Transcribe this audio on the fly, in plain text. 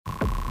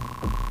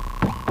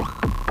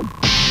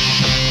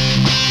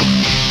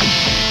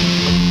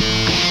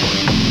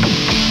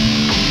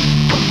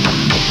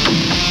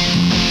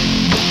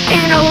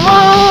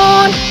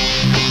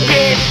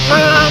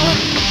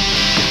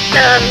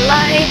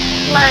light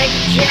like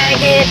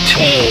jagged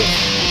teeth.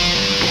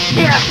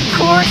 Yeah,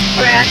 coarse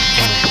breath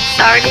and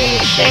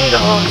sardine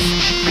shingles.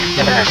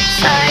 The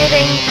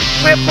siding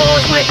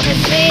ripples with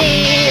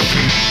disease.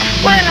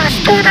 When I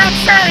stood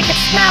outside, I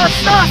could smell a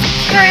soft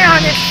carry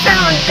on its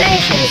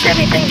foundations.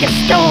 Everything gets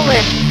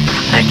stolen.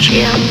 A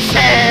Jim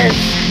says,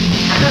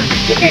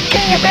 you could do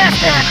your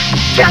best to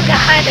jug a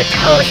hide a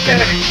toaster.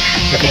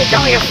 If you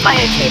know your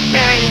fire keep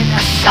buried in a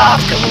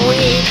soft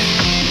weed.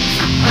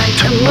 And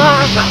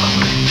tomorrow,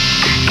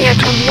 yeah,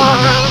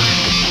 tomorrow,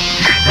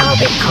 I'll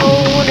be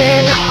cold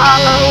and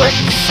hollow with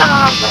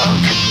sorrow.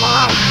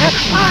 Tomorrow,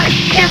 I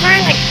shiver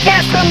in the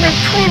gas from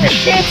between the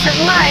shapes of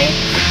light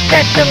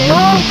that the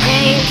moon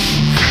paints.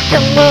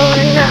 The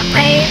moon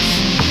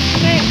paints.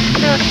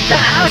 The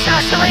house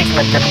oscillates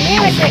with the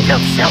music of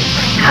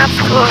self-playing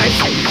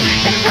harpsichords.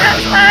 The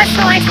house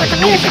oscillates with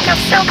the music of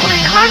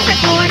self-playing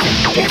harpsichords.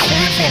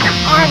 Dissonance and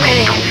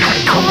harmony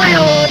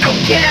coiled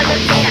together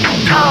in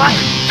taut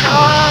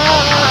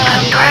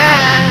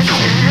grass.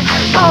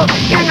 Oh,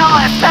 you know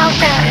I felt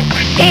that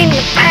in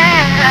the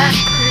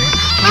past.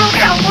 Oh,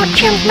 yeah, well,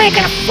 Jim's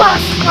making a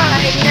fuss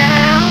right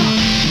now.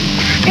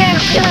 And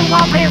I'm feeling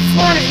wallpaper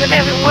flooded with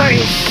every word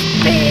he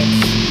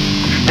speaks.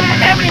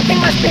 Everything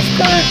must be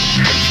good.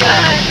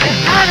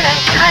 How did I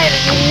tire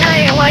of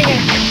night while you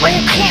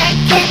can't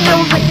get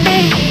no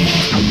relief?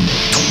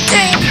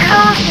 They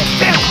tell us it's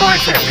fair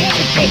course for a piece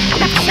of cake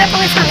that's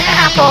separate from the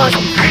apples.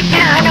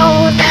 Yeah, I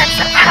know that's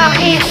how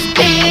he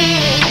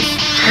speaks.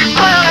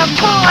 Well, I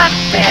pull out of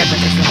bed, but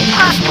it's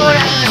impossible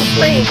to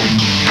sleep.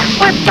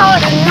 With all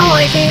the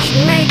noise he's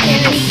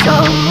making is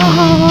so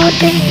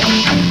deep.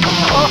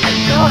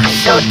 Oh,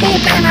 so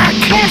deep and I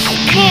just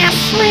can't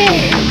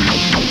sleep.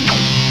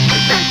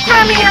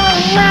 Grimy yellow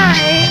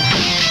light,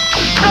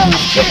 oh,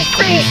 just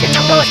freezing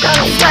the most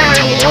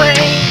unflattering way.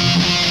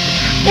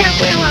 Yeah,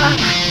 we were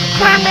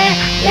grimy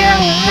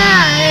yellow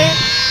light,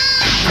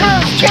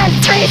 oh, just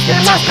freezing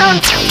the most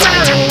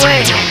unflattering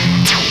way.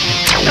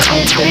 The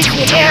whole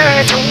greasy hair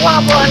is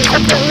wobbling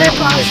up the lip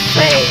on his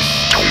face.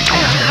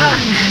 I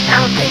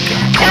don't think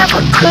I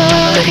ever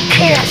could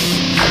kiss.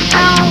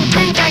 I don't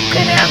think I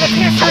could ever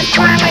kiss a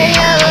grimy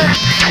yellow.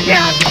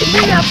 Yeah,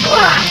 beat up.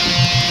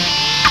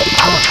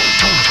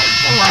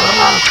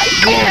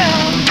 Yeah,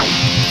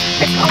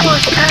 it's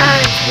almost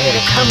time for you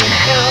to come and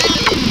help.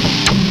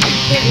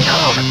 You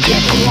know I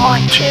didn't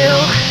want to,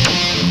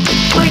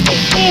 but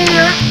you're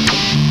here,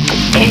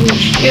 and you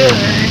should.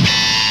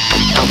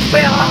 You'll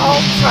feel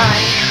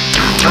alright,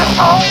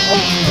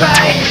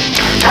 alright.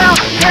 I'll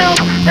help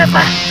if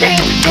I think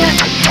this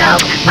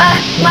help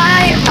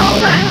my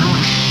own.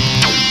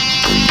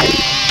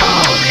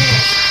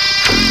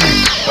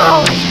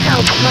 Always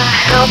help my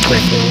help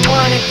if you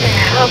wanted to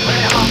help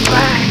it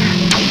alright.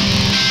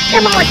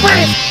 I'm always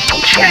ready to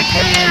check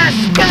the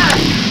ass, God.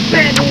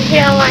 Red and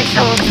yellow like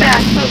some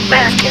fast food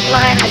basket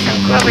line or some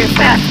grubby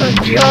fast food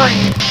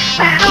joint.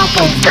 I help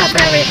them stuff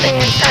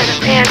everything inside the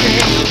pantry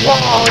and the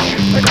walls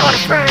with all the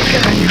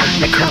furniture.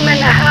 They come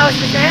in the house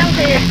is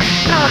empty.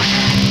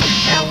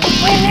 And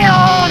we need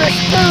all the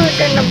screws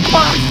and the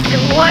boxes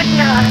and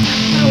whatnot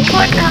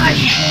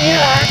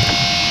shut.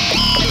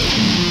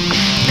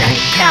 And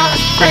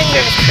callous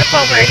fingers trip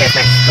over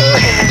different screw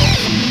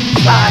heads.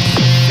 Slots,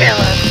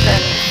 Phillips,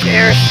 and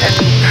Pearson,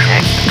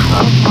 Hex,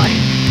 12-point.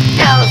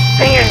 Callous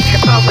fingers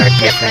trip over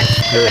different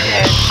screw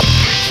heads.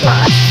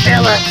 Slots,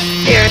 Phillips,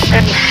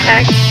 Pearson,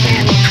 Hex,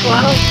 and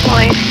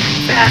 12-point.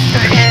 Faster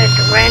heads,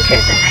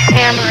 wrenches, and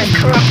hammers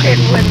corrupted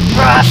with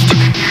rust.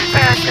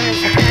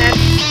 Fasteners,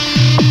 heads,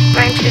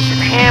 wrenches,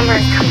 and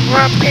hammers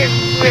corrupted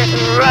with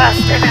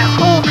rust. And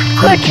who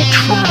could you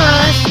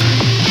trust?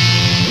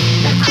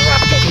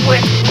 Corrupted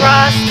with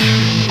rust.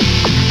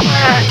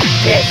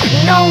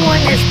 There's no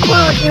one as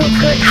good you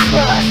could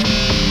trust.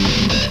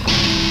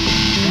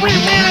 When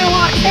Mary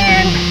walked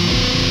in,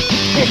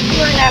 she's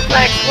wearing that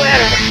black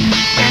sweater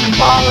and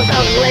balls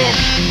of lint.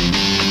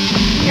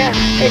 Yeah,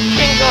 they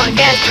jingle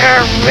against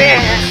her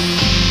wrist.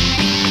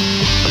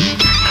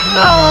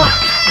 Oh,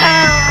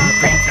 I don't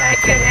think I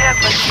could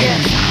ever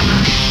kiss.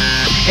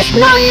 It's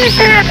no use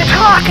in ever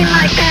talking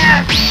like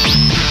that.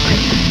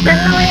 There's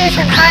no use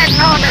in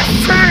hiding all the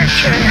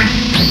furniture.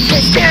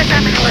 She stares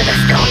at me with her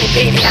stony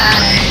beady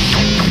eyes.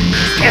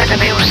 She stares at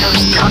me with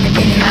those stony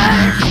beady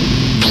eyes.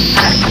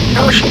 I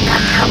know she's not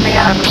coming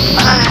out of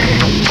line.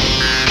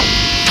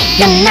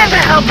 You never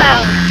help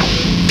out.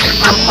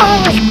 I'm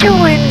always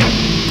doing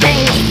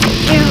things for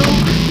you.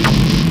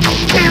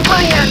 Yeah, well,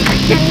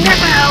 you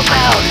never help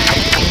out.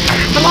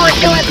 I'm always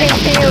doing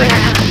things for you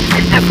now.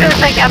 I feel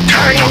like I'm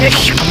turning the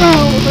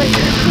screws.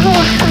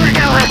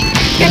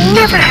 You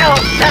never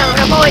help out.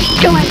 I'm always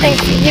doing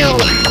things for you.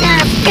 And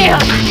I feel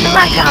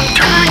like I'm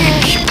turning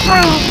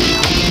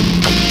screws.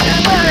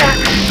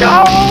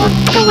 Well,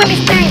 doing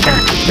these things are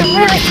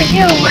really for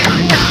you.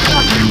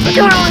 We're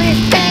doing all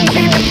these things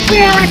and they're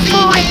really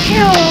for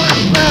you.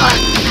 Well,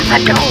 I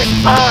don't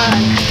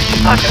respond.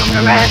 Talking over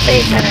the rat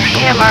face and a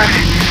hammer.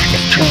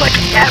 It's too much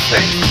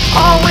effort.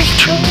 Always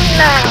too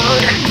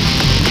loud.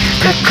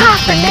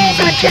 cacophonies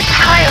are just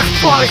higher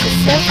forms of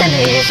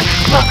symphonies.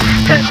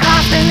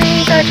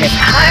 Cacophonies are just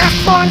higher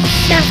forms of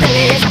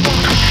symphonies.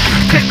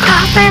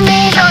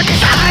 Cacophonies are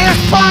just higher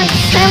forms of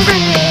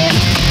symphonies.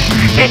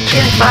 It's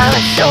just by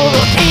the soul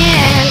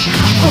and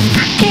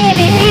did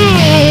it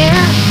end?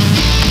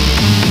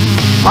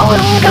 Oh,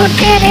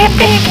 did it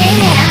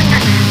begin?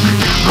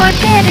 Or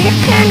did it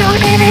end? Or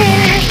did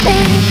it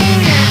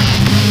begin?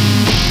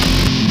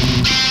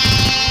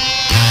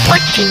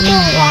 What do you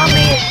want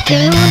me to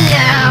do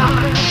now?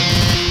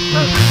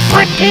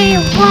 What do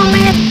you want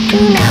me to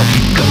do now?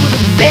 Let's go to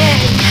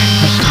bed.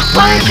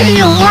 What do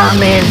you want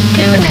me to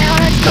do now?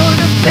 Let's go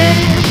to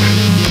bed.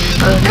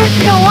 What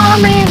do you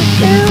want me to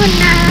do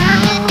now?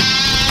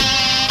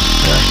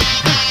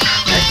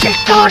 Let's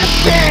just go to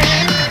bed.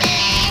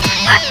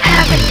 I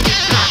haven't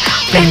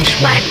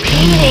finished my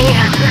painting.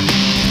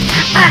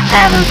 I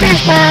haven't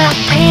finished my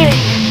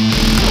painting.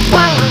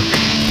 Well,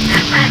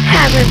 I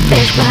haven't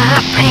finished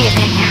my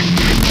painting.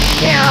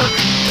 Yeah,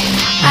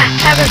 I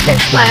haven't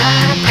finished my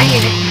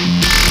painting.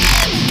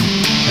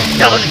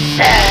 Don't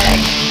say,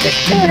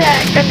 just do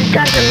that, cause it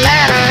doesn't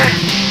matter.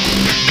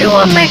 Do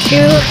what makes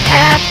you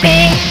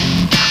happy?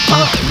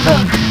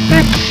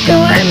 Do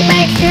what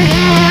makes you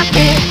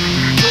happy?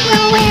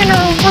 Well, in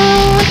a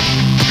world,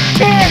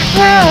 this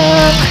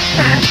room,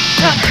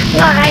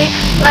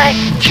 like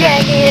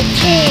jagged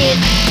teeth.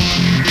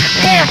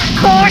 Yeah,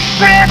 coarse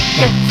breath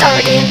and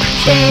sardine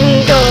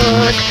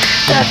shingles.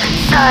 The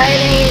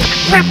siding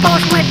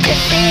ripples with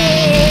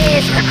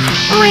disease.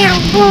 We a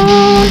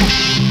wound,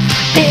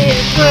 big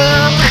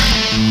room.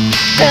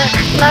 The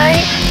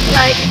light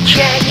like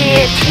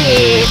jagged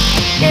teeth.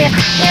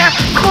 Yeah,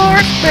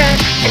 coarse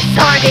breath and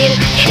sardine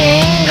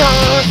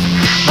shingles.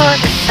 The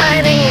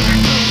siding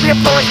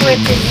ripples with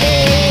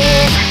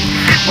disease.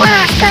 When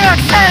I stay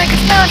outside, I can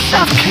smell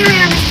self-care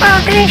on the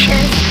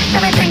foundations.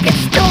 Everything gets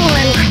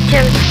stolen,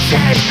 Jim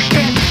said.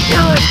 And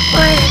yours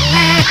was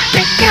mad.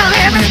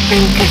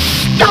 Everything gets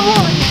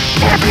stolen.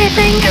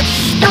 Everything gets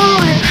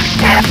stolen.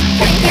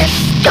 Everything gets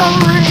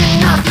stolen.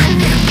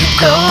 Nothing is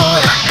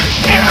gold.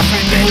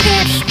 Everything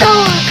gets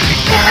stolen.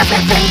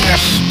 Everything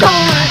gets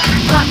stolen.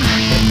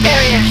 You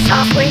bury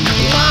yourself with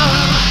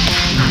tomorrow.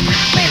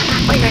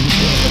 When your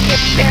teeth get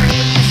buried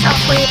with yourself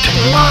with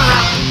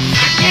tomorrow.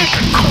 It's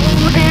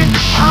cold and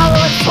hollow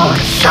and full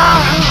of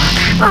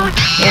sorrow.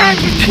 Yeah,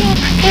 your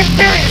teeth get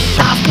very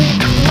softly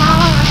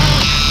tomorrow.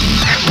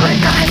 When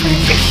I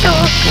lose your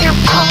soul, feel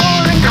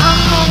cold and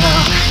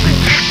hollow.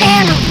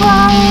 And a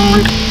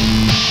wound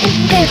in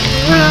this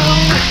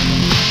room.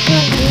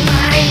 In the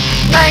night,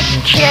 like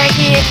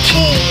jagged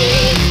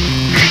teeth.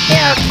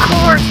 Yeah,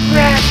 coarse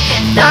breath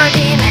and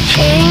sardine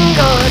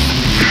shingles.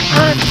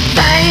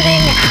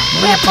 Fighting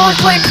ripples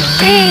with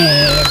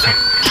disease.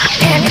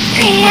 And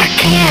I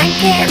can't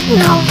get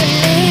no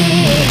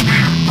relief.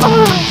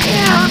 Oh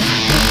yeah,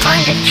 you'll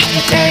find a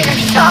teeth buried in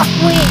soft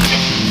weed.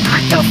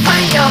 You'll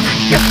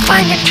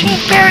find a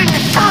teeth buried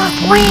in soft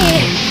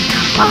weed.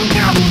 Oh,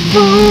 your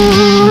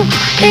room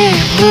is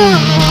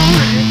room.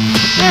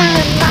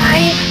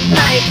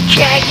 Like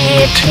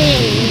jagged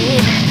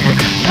teeth.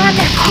 And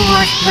the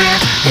coarse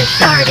breath and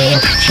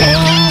sardine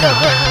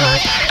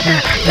shingles.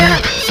 The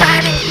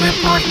siding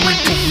ripples with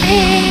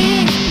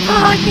disease.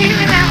 Oh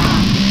yeah.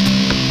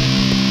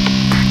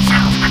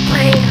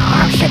 Playing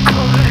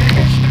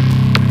harpsichords.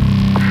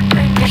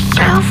 Make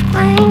yourself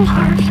playing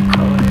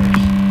harpsichords.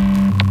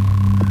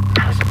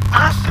 How's it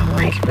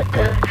oscillates with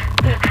the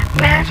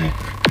magic,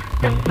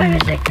 the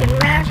music and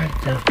magic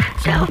of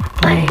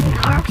self-playing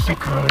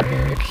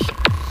harpsichords.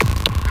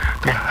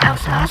 The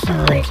house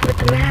oscillates with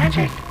the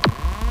magic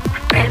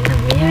and the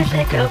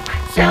music of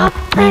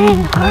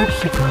self-playing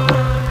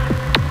harpsichords.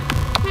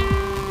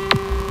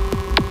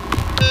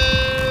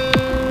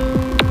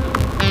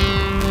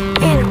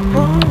 In a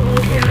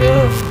wounded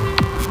room,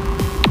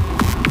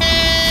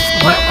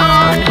 we're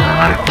on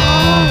our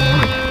own.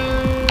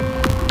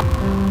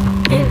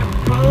 In a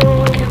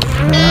wounded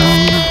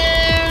room,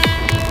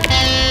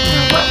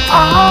 we're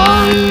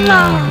all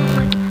alone.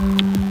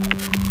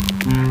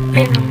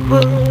 In a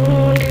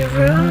wounded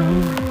room,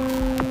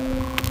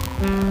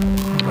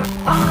 we're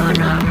on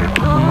our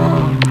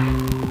own.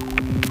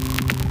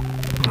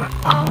 We're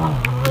all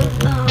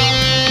alone.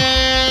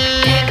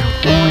 In a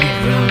wounded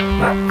room,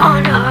 we're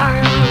on our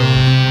own.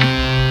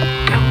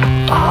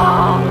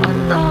 All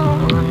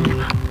alone in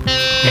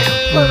a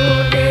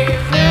wounded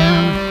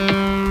room.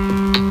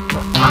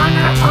 We're on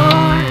our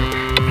own.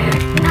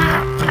 It's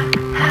not a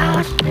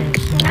house,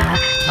 it's not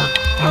a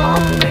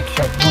home. It's a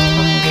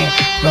wounded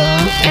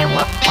room, and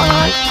we're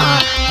on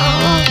our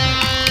own.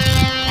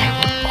 And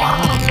we're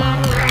all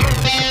alone.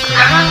 It's a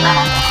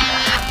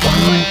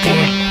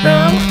wounded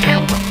room,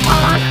 and we're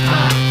on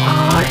our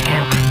own.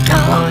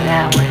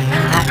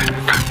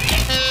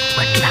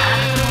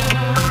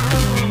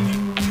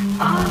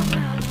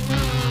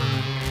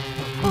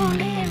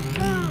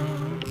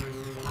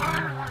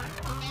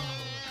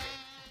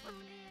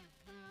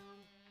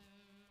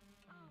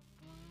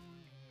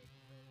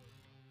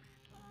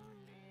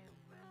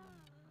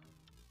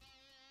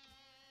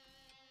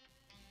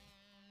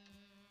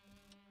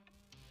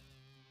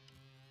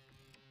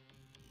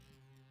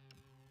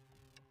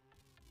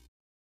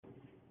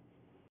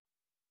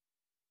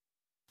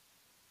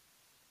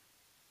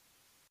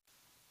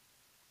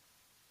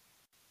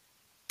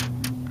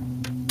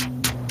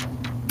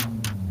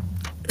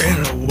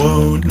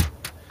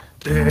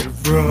 They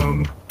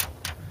room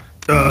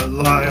the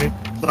light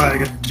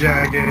like a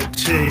jagged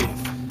teeth.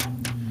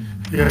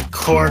 Your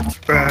corpse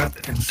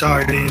breath and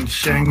sardine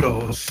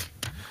shingles.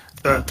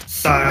 The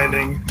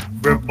siding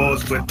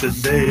ripples with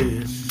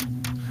disease.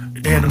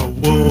 In a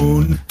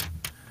wound,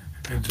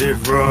 in the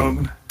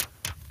room,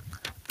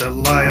 the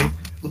light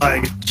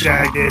like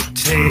jagged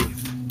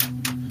teeth.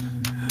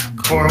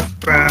 Corpse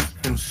breath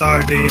and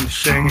sardine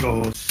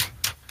shingles.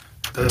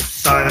 The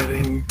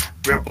siding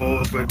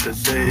ripples with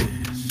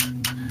disease.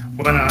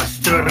 When I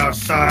stood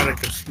outside, I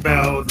could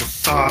smell the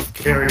soft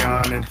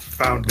carry-on and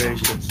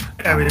foundations.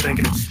 Everything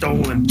gets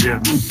stolen,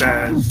 Jim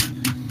says.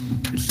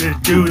 You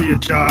should do your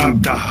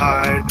job to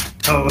hide the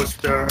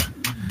toaster,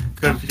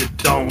 'cause if you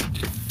don't,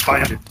 you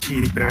find your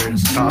teeth buried in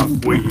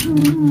soft weed.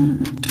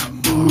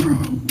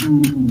 Tomorrow,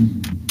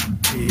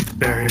 teeth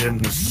buried in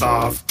the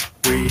soft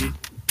weed.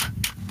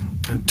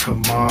 And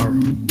tomorrow,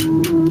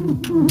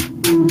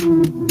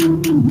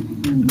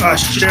 I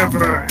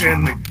shiver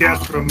in the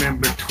guest room in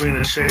between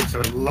the shades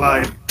of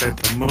light that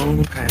the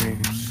moon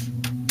paints.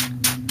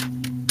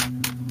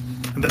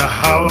 The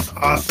house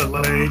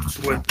oscillates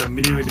with the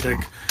music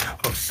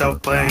of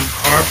self-playing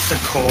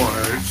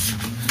harpsichords.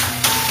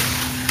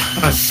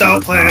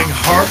 Self-playing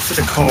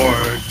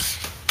harpsichords.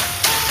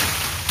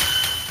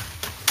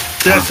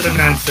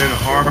 Dissonance and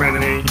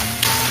harmony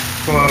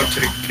flow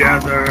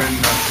together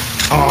in the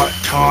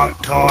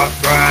taut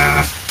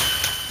brass.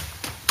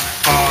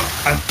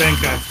 I think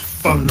that's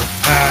from the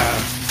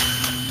past.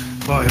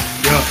 But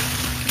you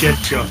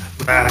get your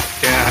last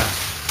gasp.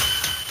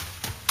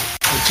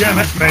 Jim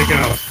is making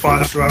a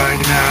fuss right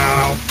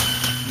now.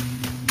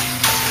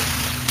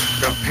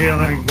 The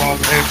peeling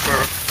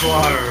wallpaper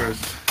flutters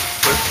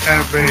with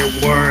every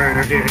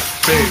word he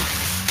speaks.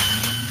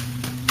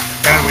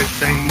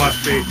 Everything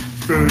must be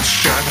screwed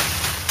shut,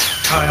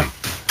 tight,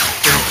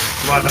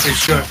 must be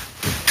shut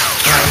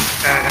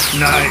tight at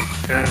night.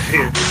 And he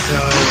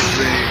tells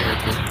me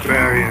it's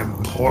very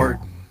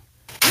important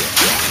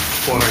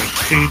for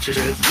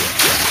peaches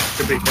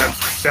to be kept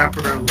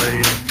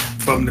separately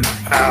from the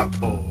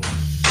apple.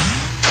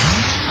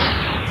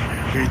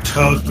 He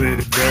tells me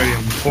it's very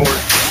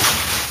important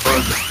for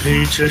the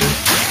peaches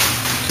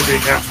to be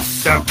kept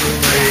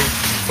separately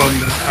from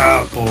the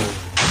apple.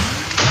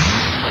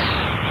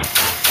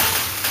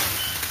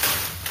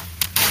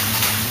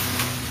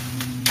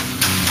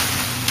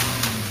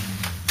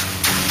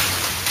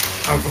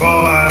 I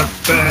roll out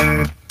of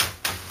bed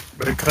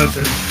because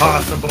it's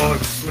impossible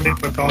to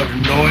sleep with all the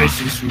noise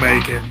he's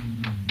making.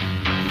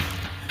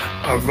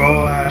 I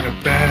roll out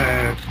of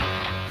bed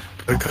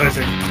because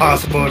it's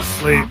impossible to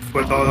sleep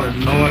with all the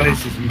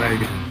noise he's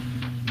making.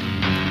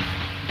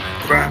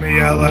 Grimy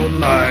yellow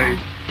light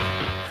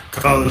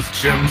colors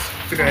Jim's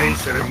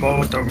face in the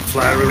most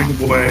unflattering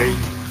way.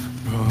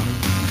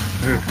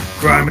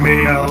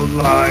 Grimy yellow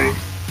light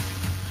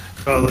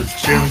colors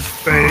Jim's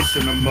face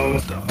in the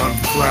most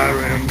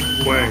unflattering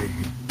way.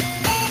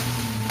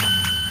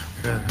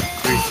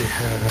 Greasy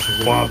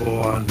hairs wobble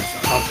on his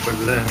upper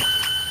lip.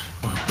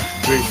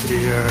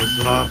 Greasy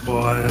hairs wobble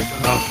on his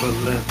upper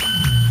lip.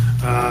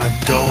 I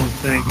don't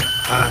think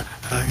I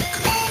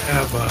could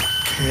ever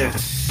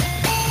kiss.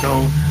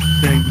 Don't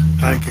think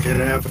I could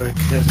ever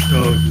kiss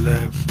those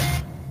lips.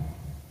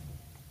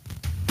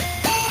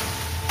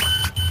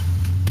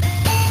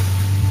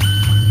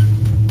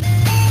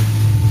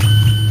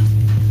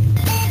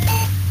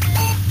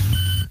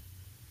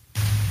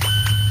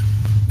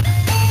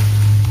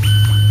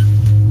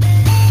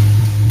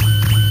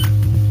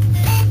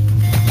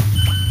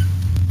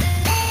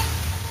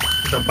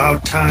 It's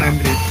about time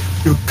that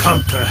you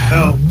come to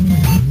help.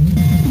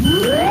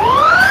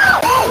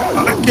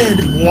 I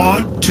didn't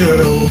want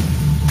to.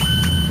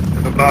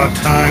 It's about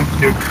time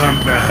you come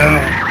to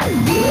help.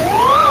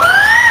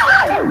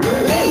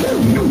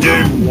 You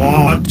didn't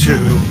want to.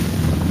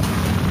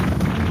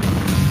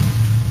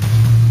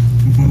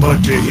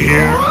 But you're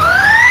here.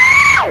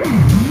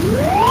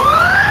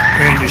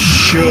 And you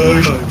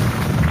should.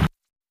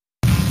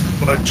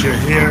 But you're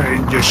here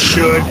and you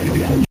should. And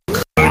you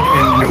could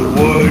and you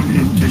would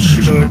and you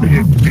should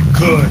if you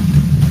could.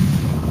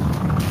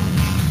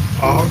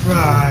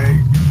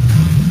 Alright.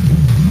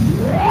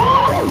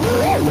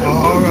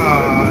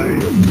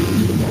 Alright.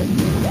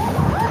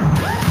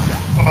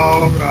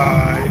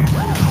 Alright.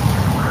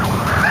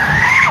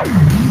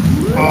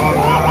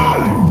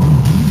 Alright.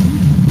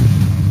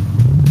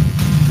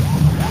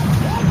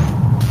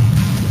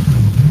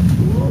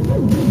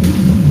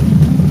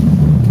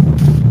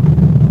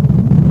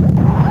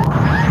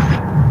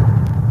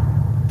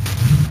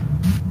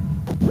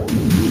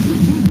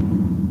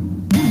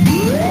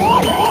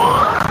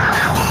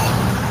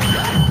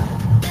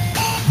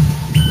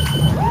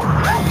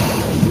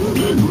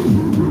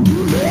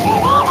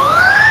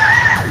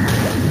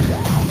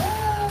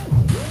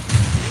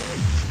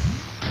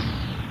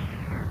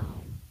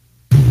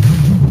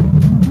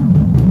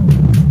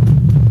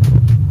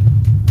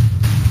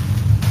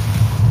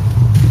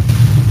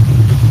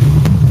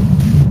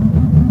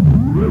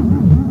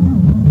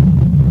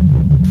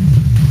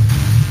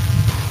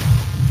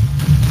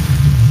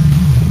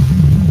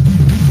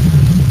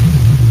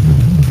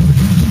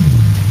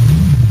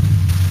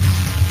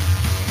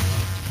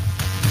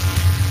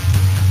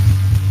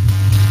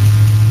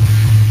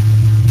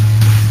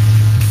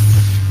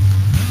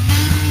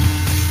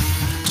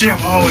 Jim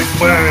always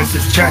wears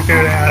his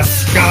checkered ass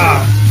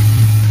scarf.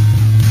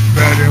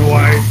 Red and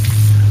white,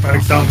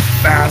 like some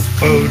fast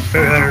food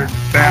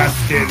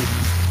basket,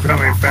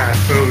 crummy fast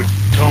food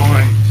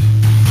toys.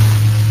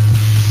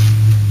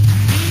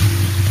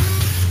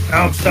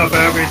 I'll stuff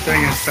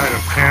everything inside a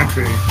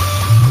pantry,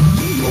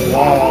 the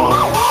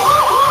walls,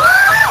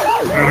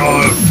 and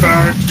all the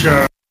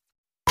furniture.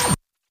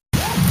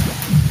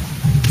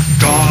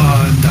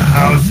 Gone, the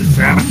house is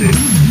empty,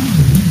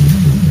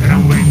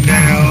 and we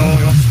nail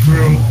and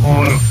screw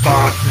all the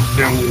boxes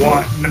and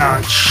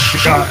whatnot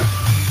shut.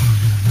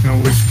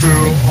 And we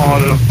screw all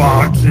the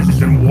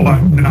boxes and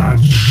whatnot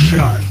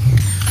shut.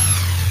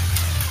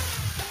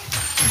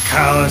 The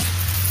callous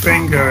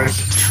fingers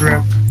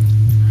trip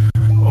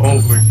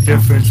over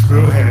different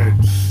screw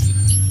heads.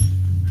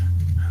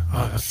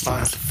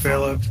 Slots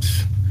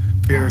Phillips,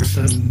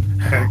 Pearson,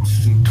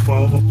 Hex, and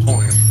 12 a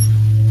point.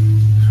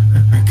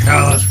 And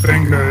callous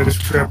fingers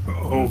trip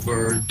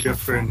over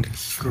different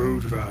screw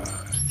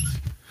drives,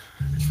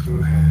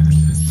 screw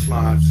heads,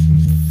 slots,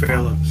 and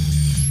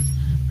Phillips,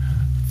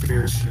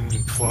 Pearson,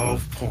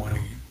 12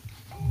 point.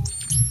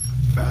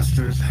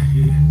 Fasteners,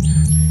 heads,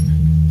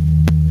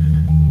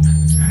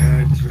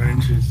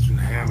 wrenches, and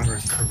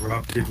hammers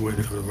corrupted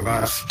with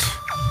rust.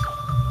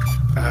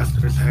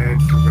 Fasteners,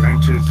 heads,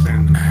 wrenches,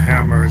 and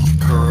hammers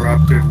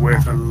corrupted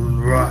with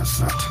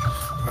rust.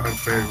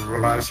 Corrupted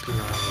rust,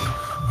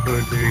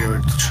 who do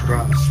you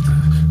trust?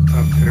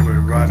 Corrupted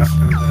with rust,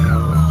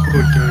 who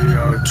do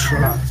you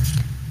trust?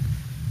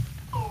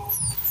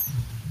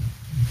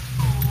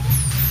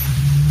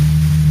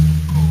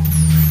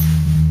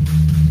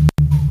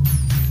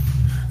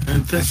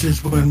 And this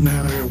is when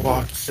Mary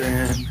walks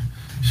in.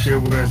 She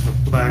wears a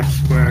black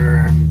sweater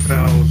and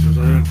bells with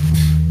it.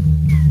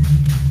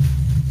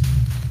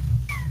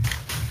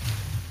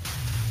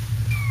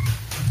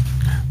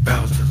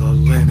 Bells of the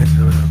linen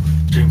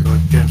jingle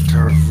against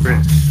her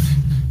wrist.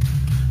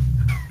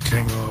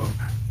 Jingle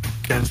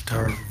against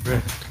her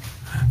wrist.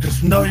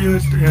 There's no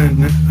use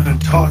in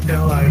talking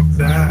like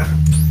that.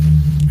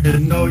 There's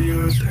no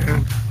use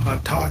in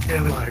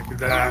talking like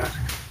that.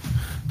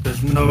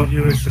 There's no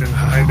use in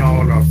hiding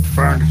all the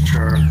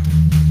furniture.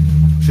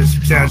 She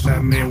stares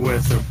at me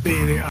with her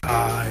beady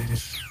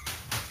eyes.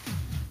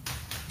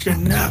 You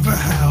never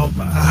help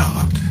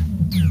out.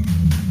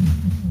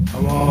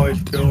 I'm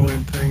always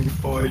doing things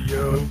for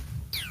you.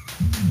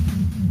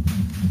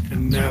 You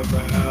never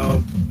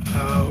help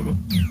out.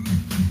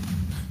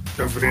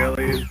 You're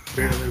really,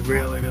 really,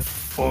 really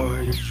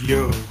for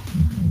you.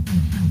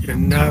 You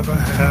never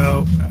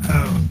help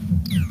out.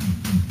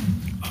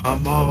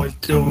 I'm always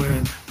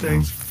doing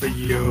things for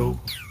you.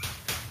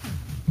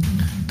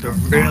 They're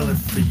really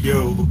for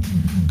you.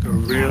 They're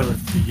really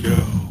for you.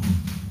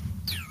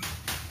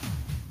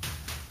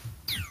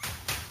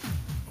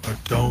 Or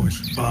don't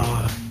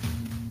respond.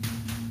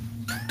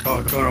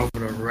 Talking over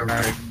the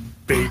right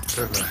beats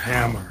of the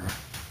hammer.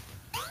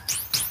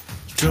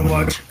 Too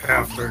much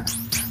effort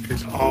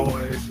is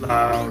always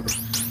loud.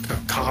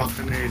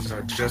 Cacophonies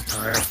are just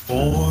higher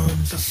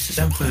forms of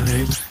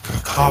symphonies.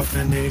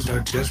 Cacophonies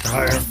are just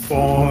higher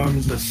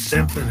forms of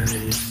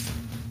symphonies.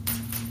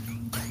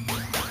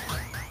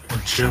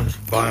 And Jim's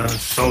violin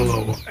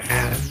solo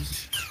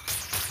ends.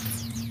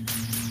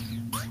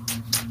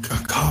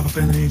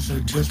 Cacophonies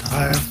are just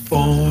higher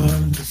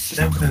forms of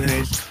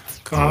symphonies.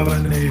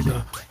 Cacophonies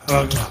are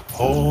higher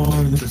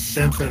forms of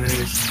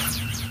symphonies.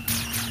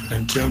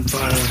 And Jim's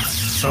violin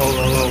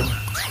solo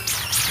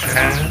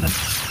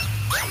ends.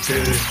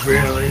 It is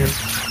really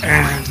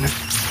and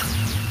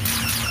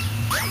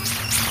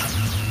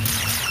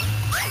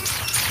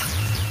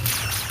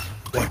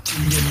what do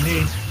you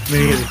need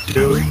me to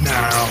do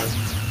now?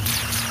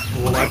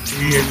 What do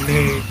you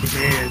need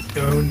me to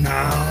do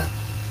now?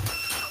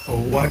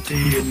 What do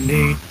you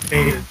need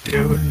me to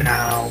do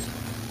now?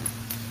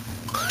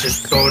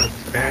 Just go to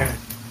bed.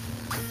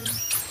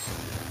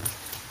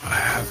 I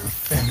haven't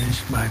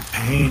finished my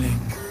painting.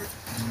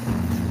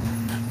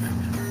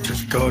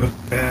 Just go to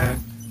bed.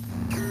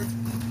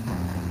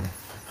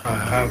 I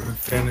haven't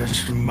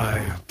finished my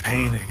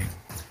painting.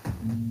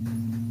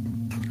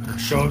 The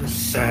shoulder's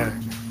sad.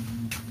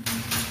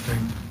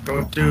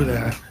 Go do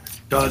that.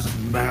 It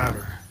doesn't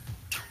matter.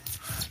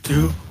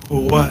 Do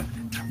what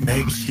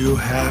makes you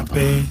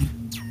happy.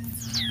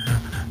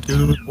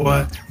 Do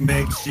what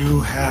makes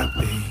you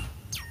happy.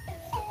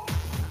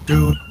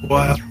 Do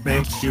what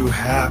makes you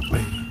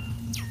happy.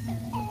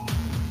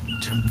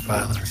 Jim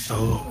Violin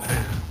solo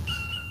ends.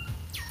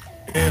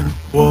 In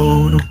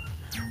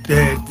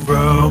wounded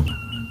room.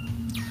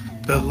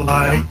 The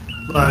light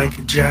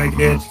like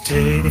jagged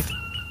teeth,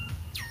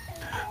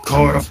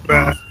 chorus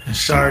breath and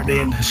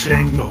sardine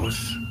shingles.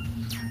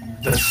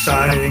 The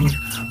siding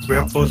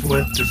ripples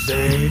with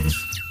disease.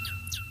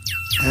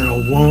 In a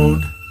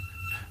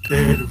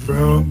wounded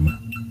room,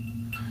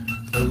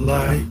 the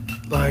light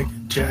like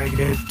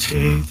jagged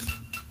teeth,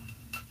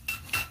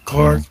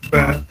 chorus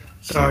breath,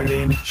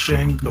 sardine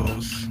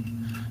shingles.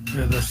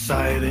 And the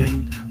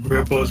siding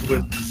ripples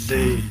with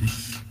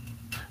disease.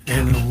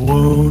 In a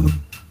wound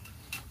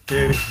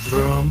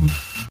room,